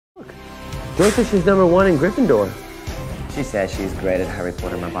Dorothy, she's #1 in Gryffindor. She says she's great at Harry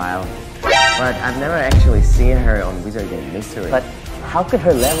Potter Mobile. But I've never actually seen her on Wizarding Mystery. But how could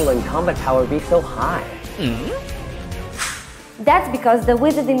her level and combat power be so high? That's because the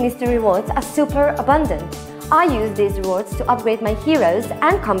Wizarding Mystery rewards are super abundant. I use these rewards to upgrade my heroes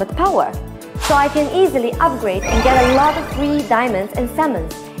and combat power. So I can easily upgrade and get a lot of free diamonds and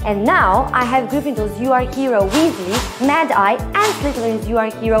summons. And now I have Gryffindor's UR hero Weasley, Mad Eye, and Slytherin's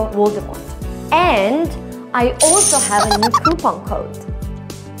UR hero Voldemort. And I also have a new coupon code.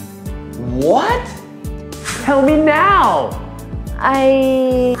 What? Tell me now!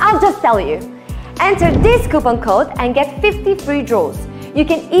 I'll just tell you. Enter this coupon code and get 50 free draws. You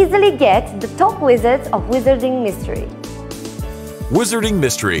can easily get the top wizards of Wizarding Mystery. Wizarding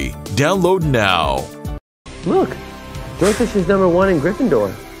Mystery. Download now. Look, Dorothy, she's #1 in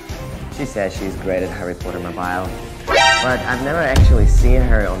Gryffindor. She says she's great at Harry Potter Mobile. But I've never actually seen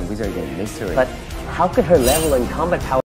her on Wizarding Mystery. But how could her level and combat power